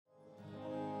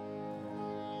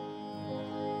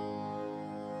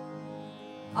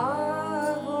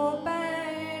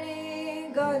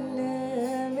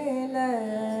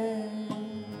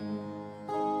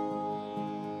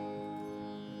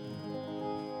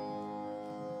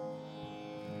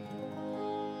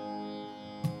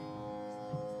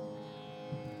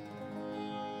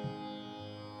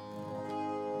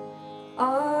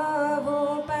आवो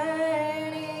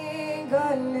पैणी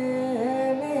गल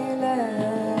मिले,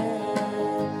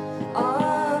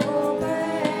 आवो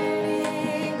पैणी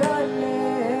गल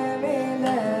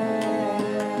मिले,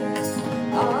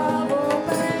 आवो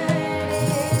पैणी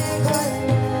गल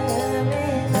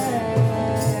मिले,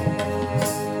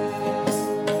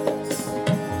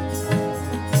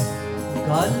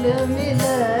 गल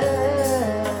मिले।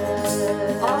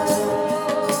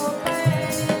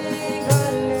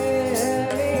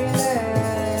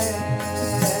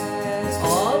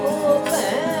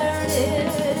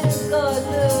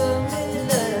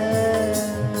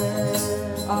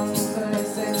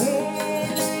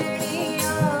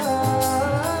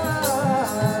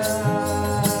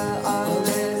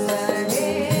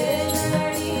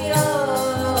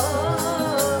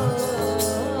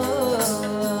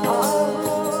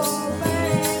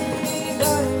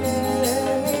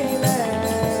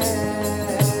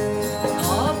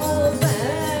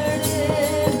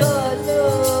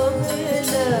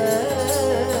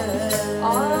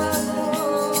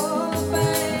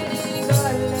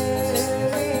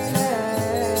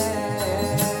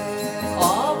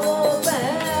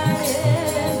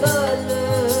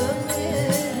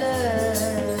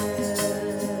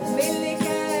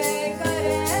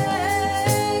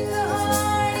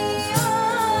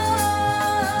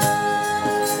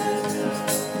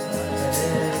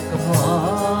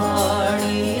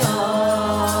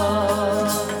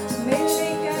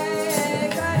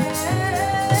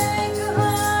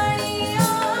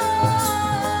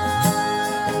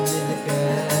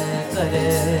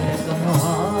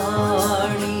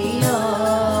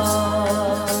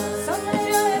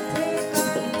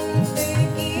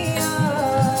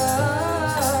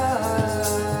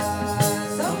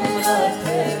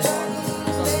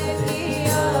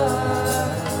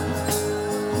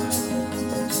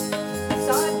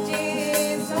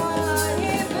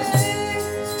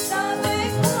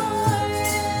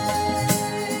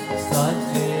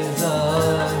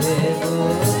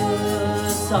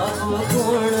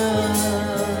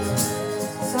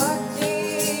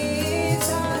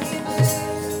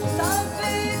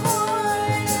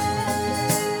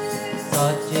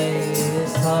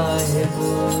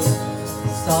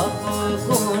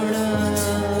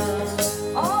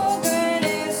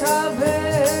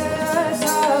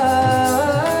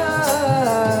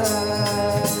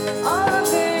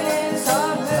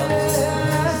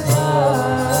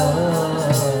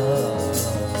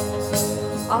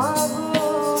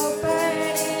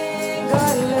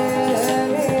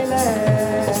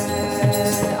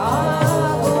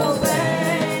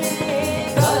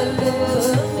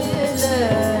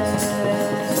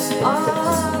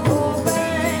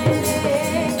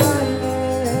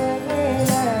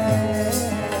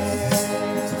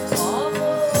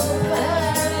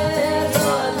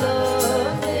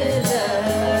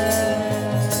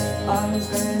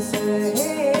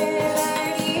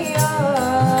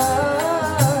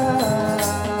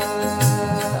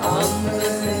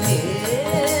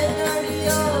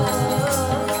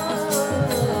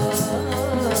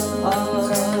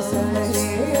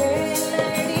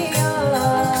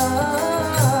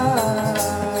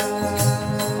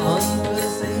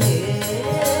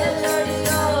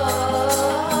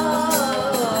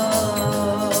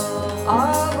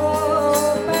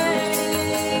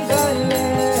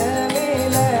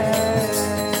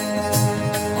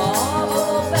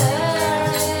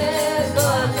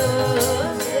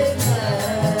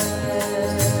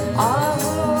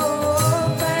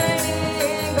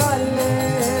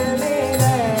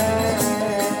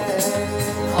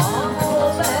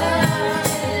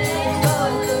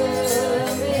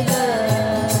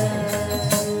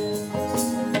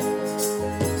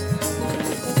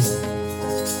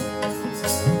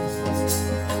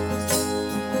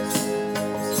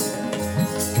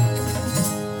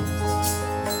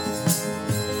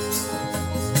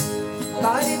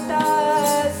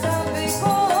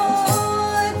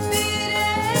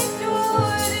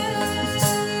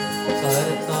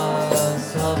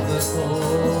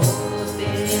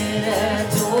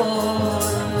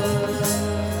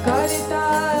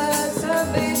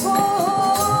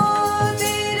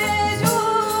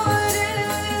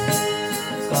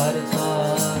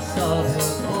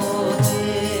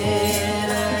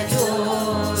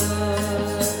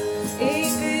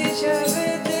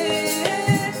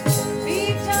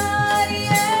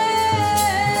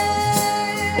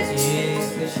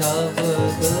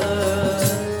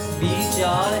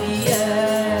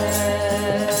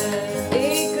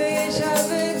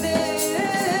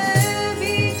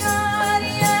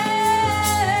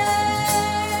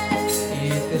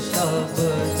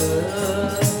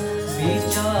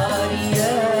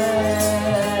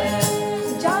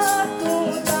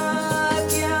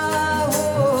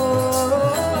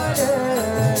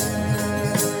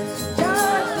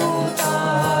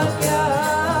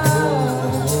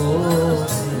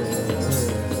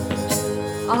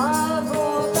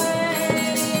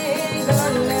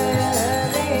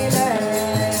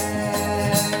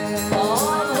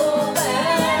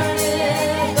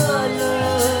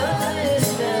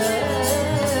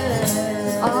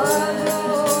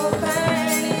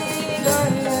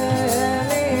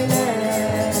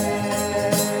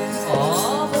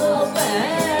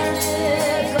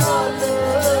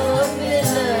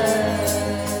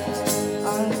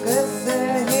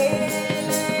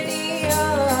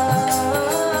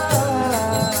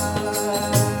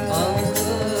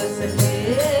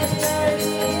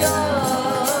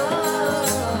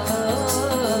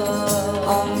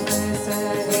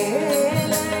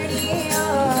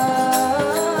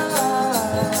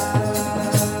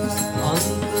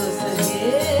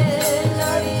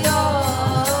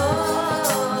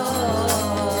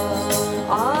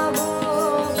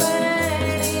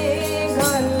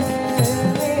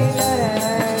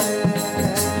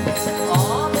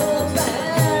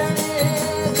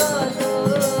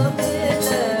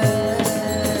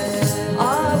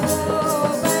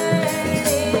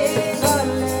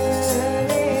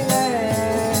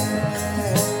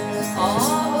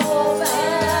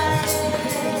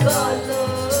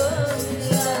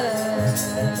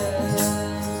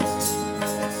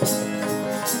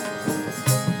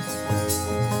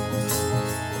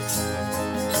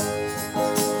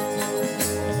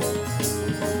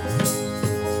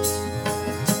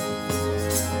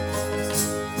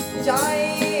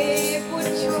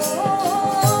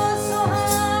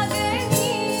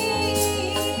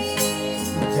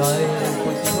 जाए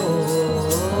पुछो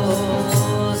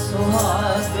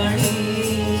सुहागणी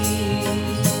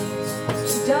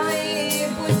जाए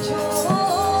पुछो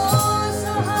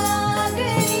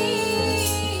सुहागनी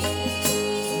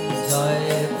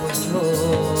जाए पुछो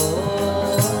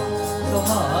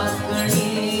सुहागणी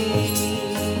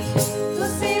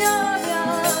तुसरा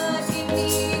ब्याह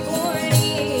किन्नी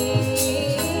गोणी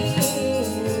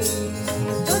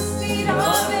तुसरा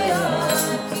ब्याह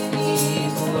किन्नी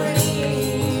गोणी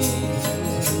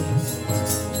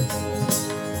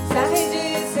सहज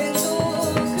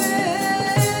संदूक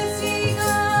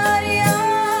सिगारिया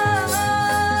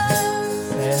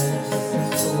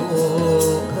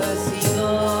संतोख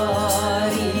सिगारिया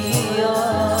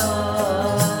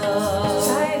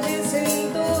सहज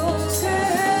संदूक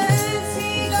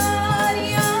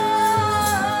सिगारिया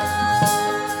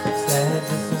सहज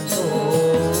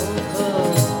संतोख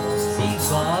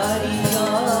सिगारिया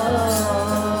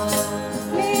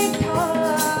मीठा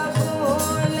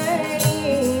बोलनी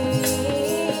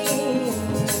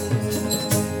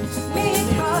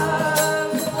मीठा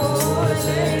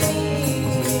बोलनी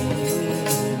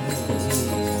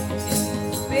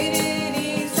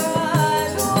पिररी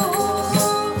साधु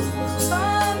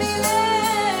पामिले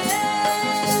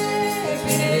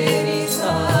पिररी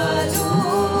साधु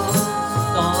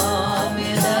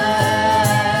कामिला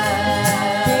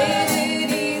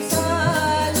पिररी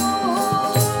साधु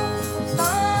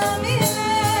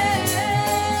पामिले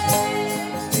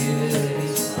तेरी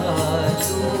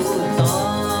साधु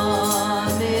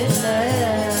तामिला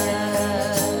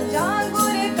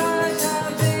जागुर का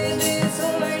शब्द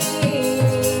सुनी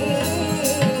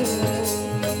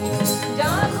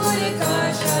जागुर का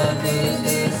शब्द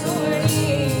सुनी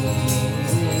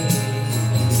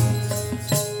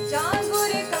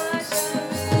जागुर का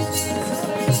शब्द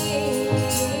सुनी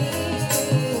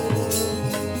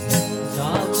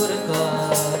जागुर का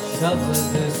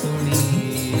शब्द सुनी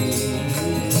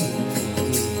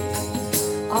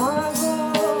आगो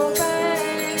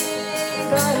बहने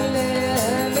गल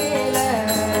मिले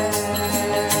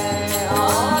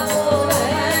आगो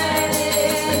बहने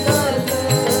गल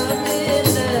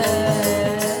मिले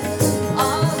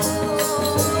आगो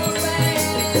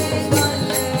बहने गल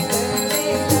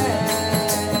मिले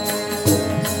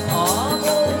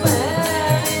आगो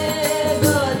बहने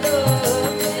गल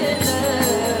मिले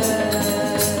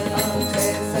अंग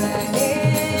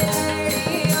सहेलरिया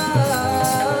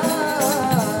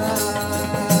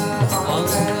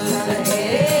अंग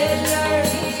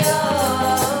सहेलरिया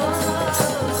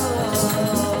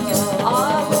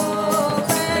आवो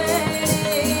बहने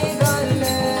गल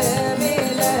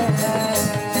मिले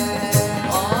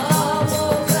आवो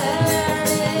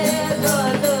बहने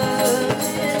गल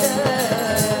मिले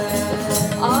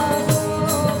आवो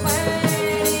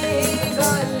बहने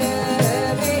गल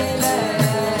मिले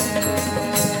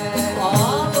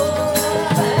आवो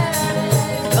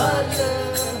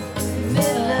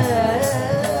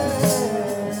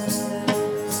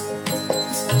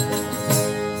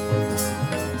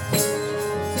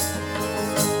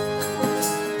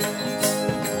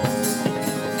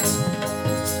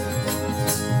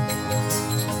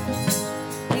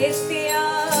किस्तिया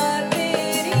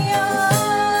तेरिया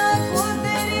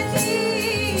कुदरती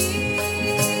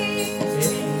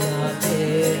तेरिया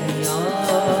तेरिया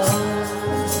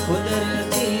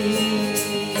कुदरती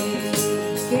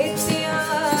किस्तिया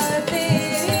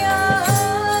तेरिया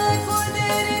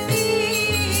कुदरती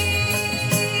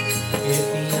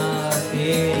तेरिया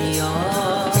तेरिया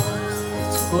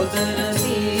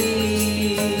कुदरती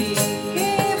के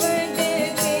बंदे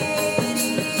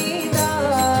तेरी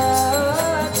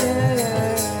दात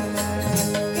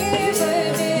के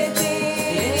बंदे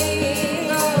तेरी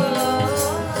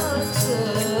दात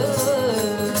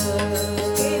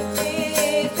किते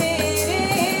तेरे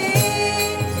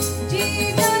जी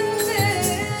गंद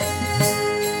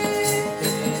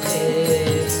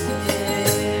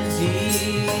तेरे जी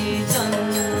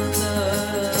चंद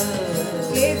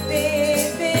किते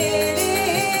तेरे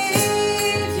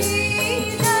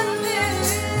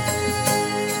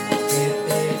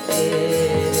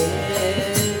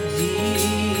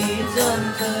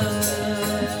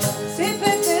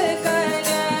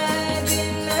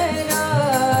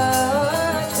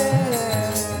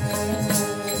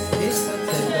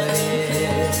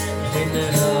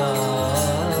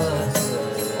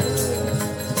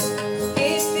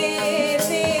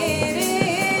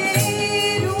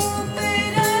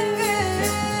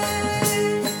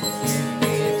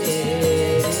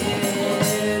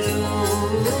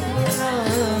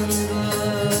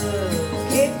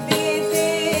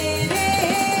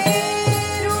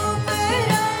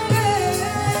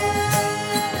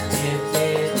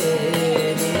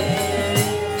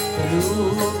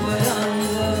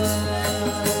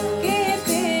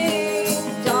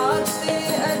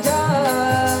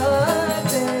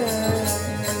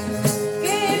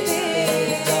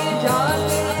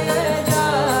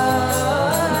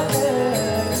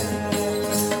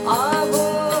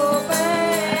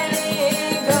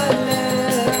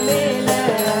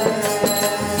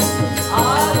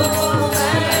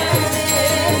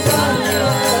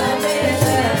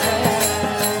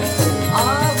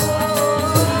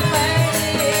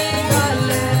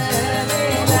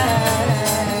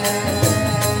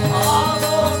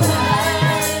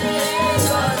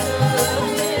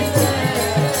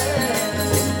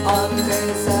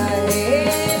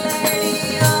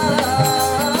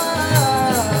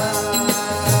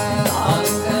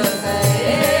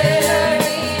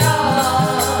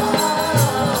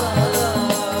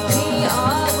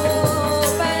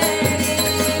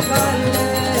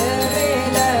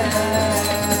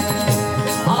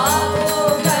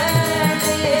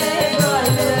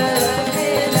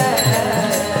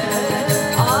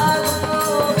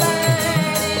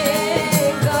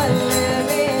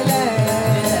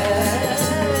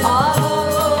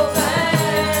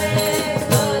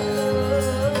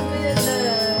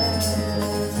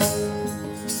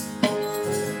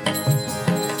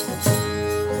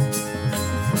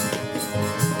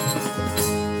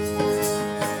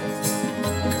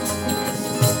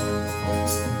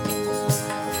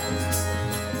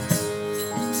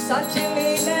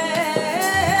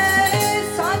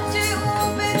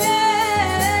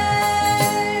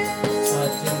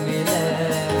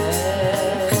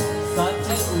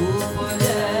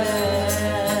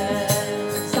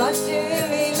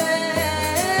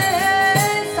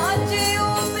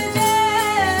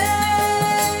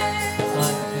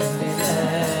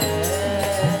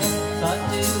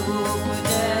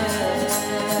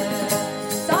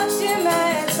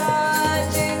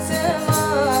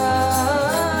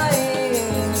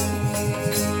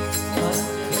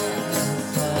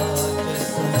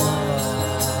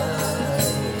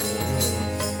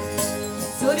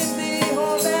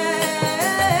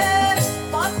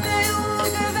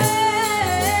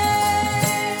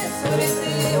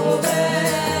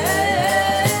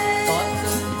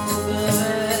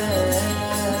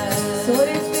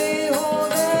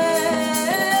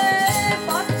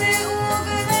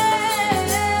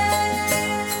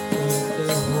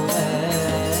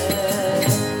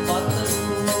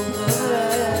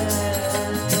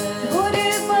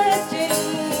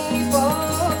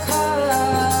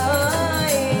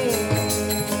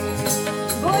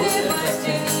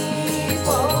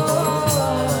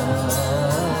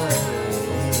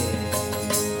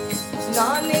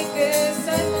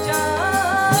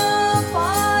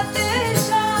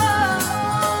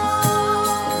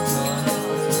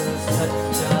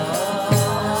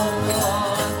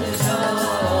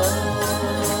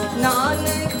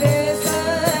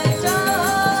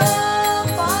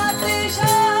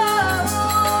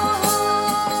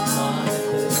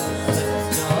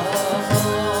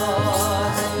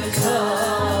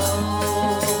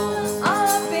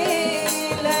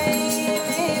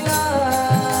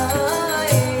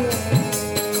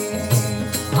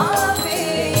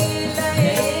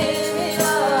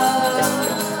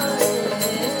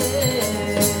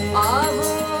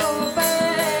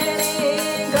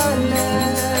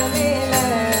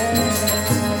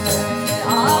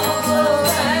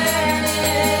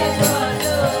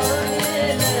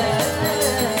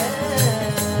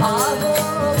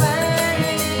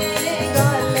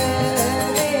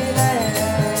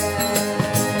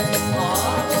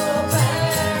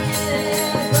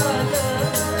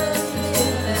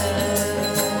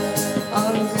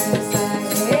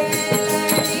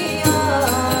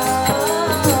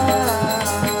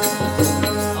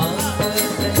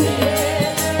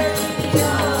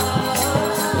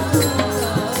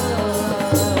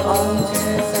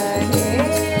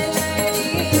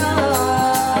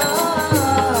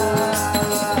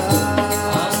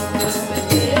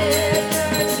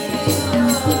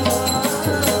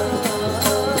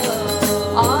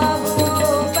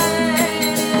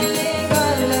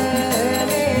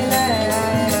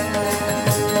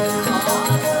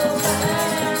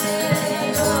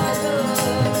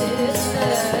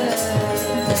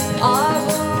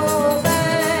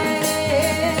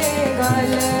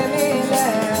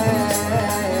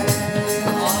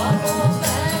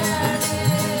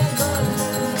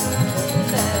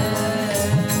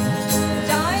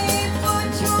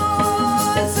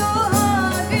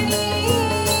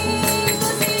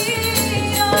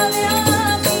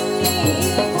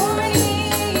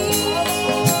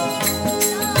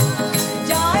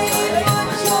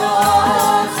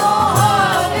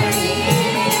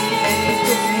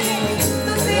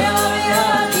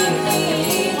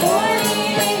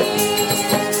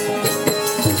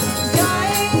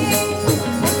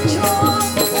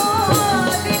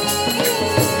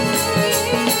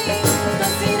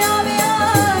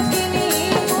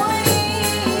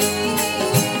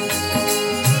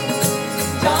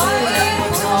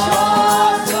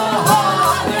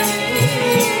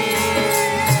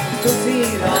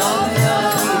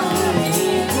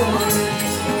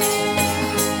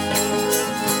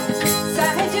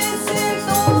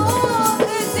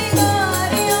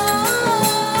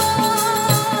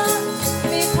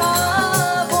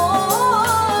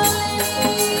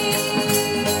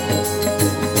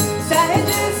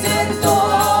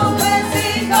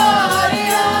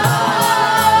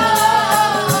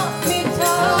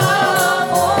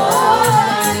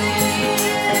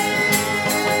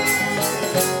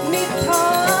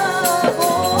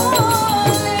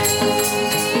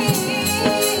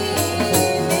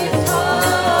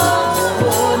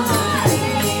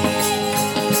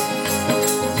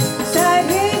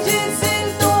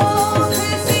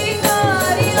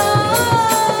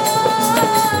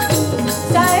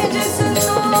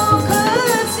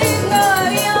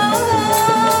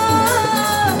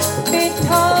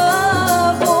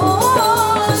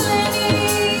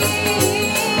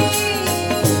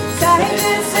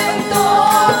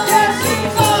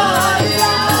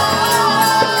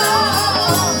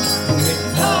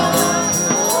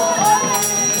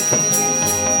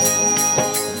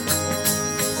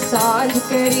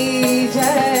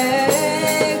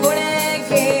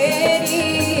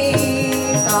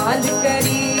सांझ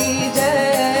करी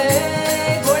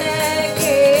जय गुण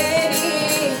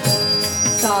केरी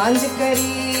सांझ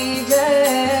करी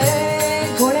जय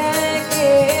गुण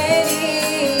केरी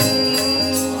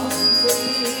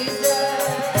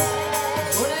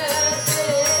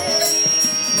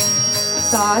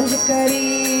सांझ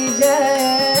करी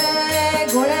जय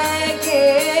गुण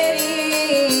केरी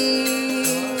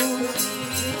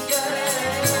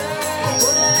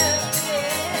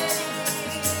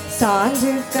सांझ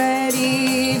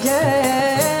करी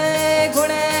जय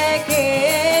गुण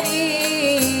केरी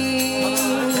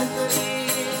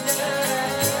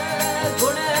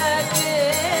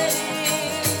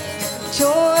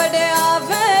छोड़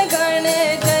आवे गण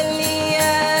चलिए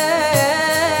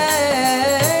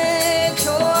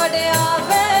छोड़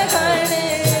आवे गण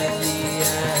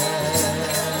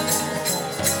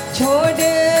छोड़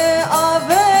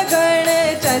आवे गण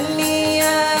चलिए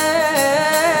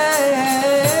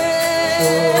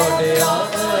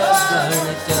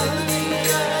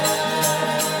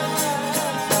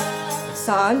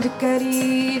सांझ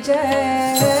करी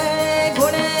जय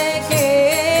गुण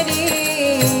केरी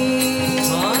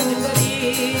सांझ करी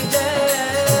जय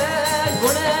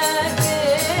गुण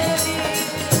केरी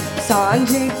सांझ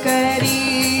करी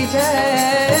जय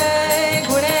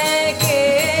गुण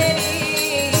केरी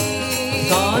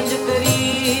सांझ करी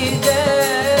जय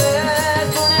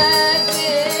गुण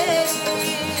केरी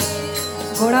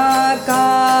गुणा का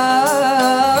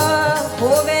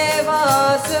होवे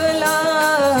वासला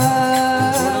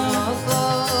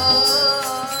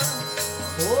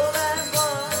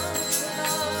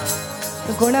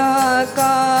गुणा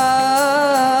का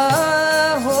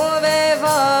होवे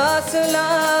वासला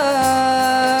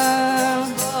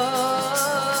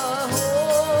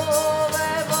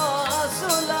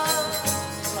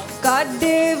कड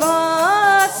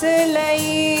वास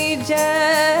लई जय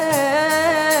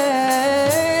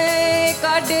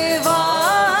कड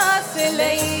वास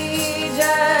लई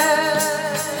जय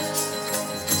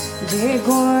जे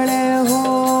गुण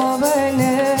होवन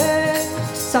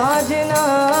साजना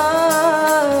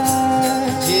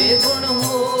जे गुण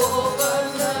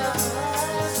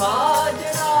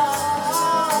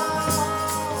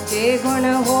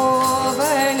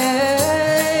होवन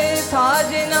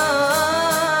साजना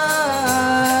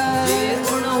जे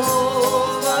गुण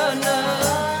होवन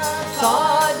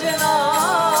साजना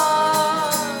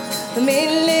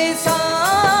मिल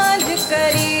सांझ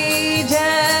करी जय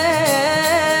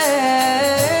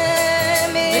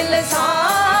मिल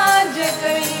सांझ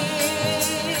करी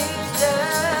जय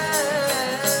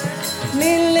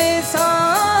मिल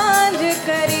सांझ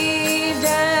करी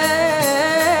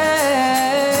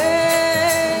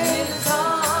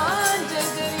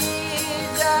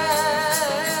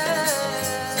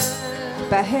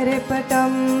पहर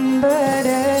पटंबर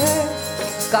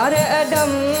कर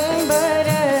अडंबर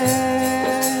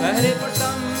पहर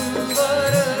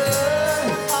पटंबर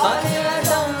कर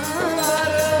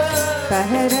अडंबर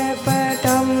पहर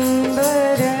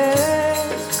पटंबर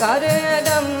कर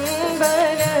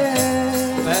अडंबर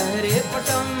पहर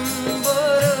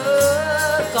पटंबर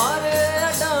कर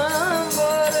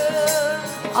अडंबर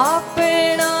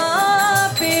अपना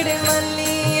पिड़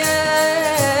मलिया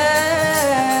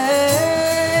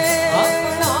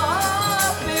अपना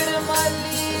पिड़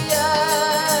मलिया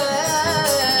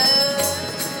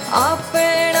अपना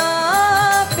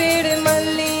पिड़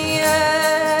मलिया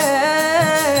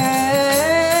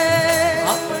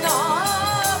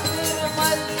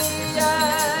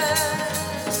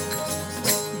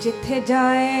जिथे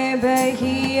जाए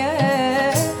बहिया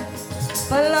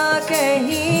भला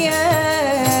कहिए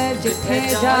जिथे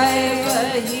जाए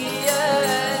बहिया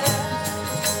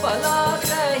भला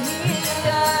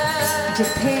कहिए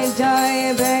जिथे जाए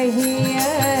बहिया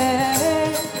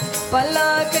भला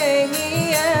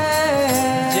कहिए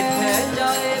जिथे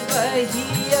जाए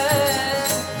बहिया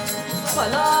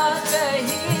भला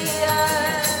कहिए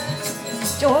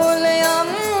चोल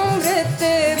अमृत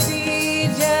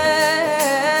पीजे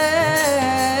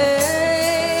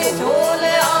चोल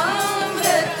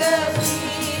अमृत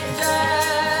पीजे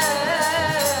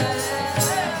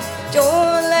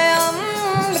चोल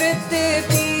अमृत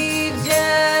पीजे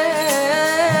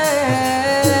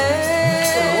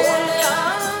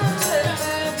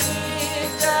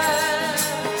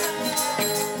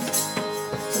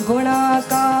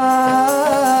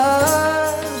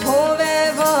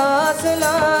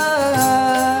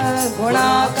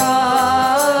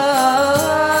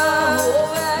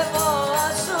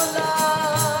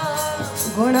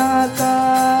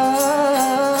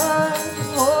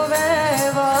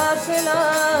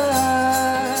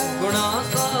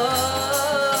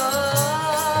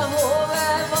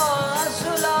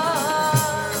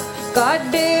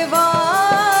ਕੱਢ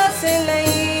ਵਾਸ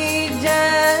ਲਈ ਜੈ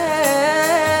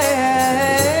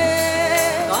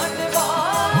ਕੱਢ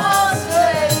ਵਾਸ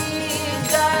ਲਈ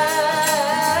ਜੈ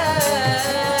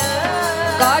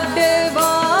ਕੱਢ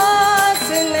ਵਾਸ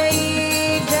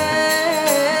ਲਈ ਜੈ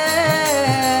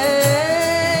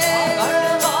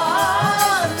ਕੱਢ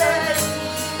ਵਾਸ ਲਈ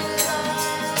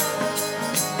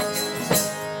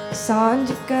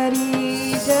ਸਾਂਝ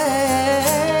ਕਰੀ ਜੈ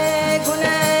ਗੁਣ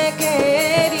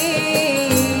ਕੇਰੀ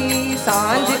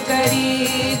ਸਾਂਝ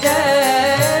ਕਰੀ ਜੈ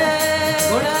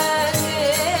ਗੁਣ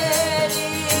ਕੇਰੀ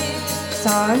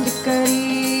ਸਾਂਝ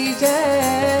ਕਰੀ ਜੈ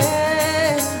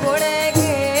ਗੁਣ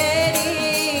ਕੇਰੀ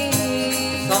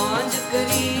ਸਾਂਝ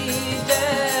ਕਰੀ ਜੈ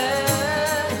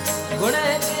ਗੁਣ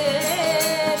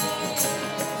ਕੇਰੀ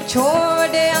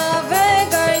ਛੋੜ ਆਵੇ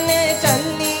ਗਣ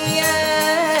ਚੱਲੀਐ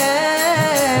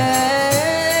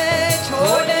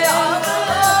ਛੋੜ ਆਵੇ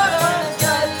ਗਣ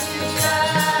ਚੱਲੀਐ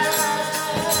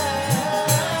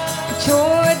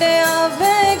ਛੋੜ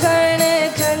ਆਵੇ ਗਣ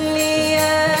ਚੱਲੀਐ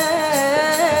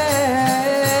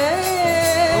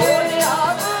ਛੋੜ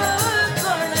ਆਵੇ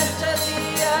ਗਣ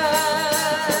ਚੱਲੀਐ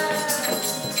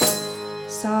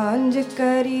ਸਾਂਝ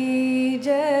ਕਰੀ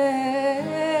ਜੈ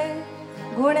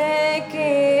ਗੁਣ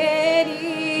ਕੇਰੀ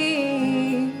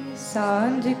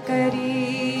ਸਾਂਝ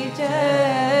ਕਰੀ ਜੈ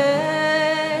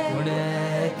ਗੁਣ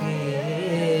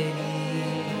ਕੇਰੀ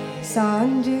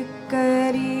ਸਾਂਝ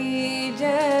ਕਰੀ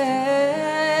ਜੈ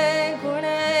ਗੁਣ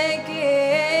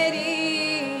ਕੇਰੀ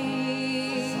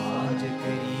ਸਾਂਝ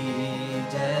ਕਰੀ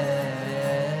ਜੈ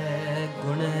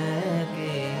ਗੁਣ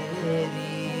ਕੇਰੀ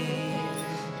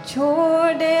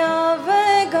ਛੋੜ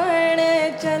ਆਵੇ ਗਣ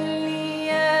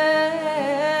ਚੱਲੀਐ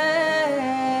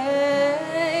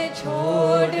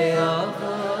ਛੋੜ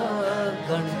ਆਵਾ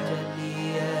ਗਣ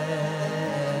ਚੱਲੀਐ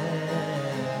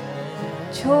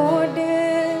ਛੋੜ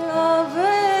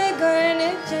ਆਵੇ ਗਣ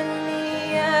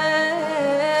ਚੱਲੀਐ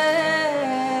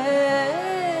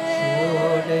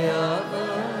ਛੋੜ ਆਵਾ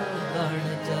ਗਣ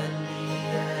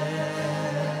ਚੱਲੀਐ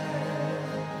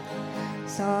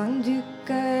ਸਾਂਝ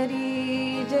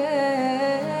ਕਰੀ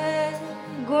ਜੈ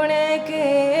ਗੁਣ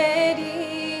ਕੇਰੀ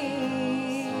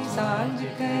ਸਾਂਝ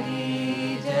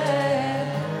ਕਰੀ ਜੈ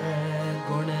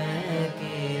ਗੁਣ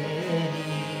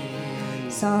ਕੇਰੀ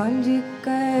ਸਾਂਝ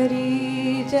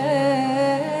ਕਰੀ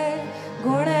ਜੈ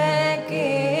ਗੁਣ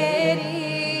ਕੇਰੀ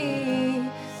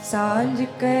ਸਾਂਝ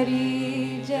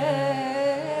ਕਰੀ ਜੈ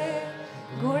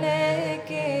ਗੁਣ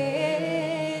ਕੇਰੀ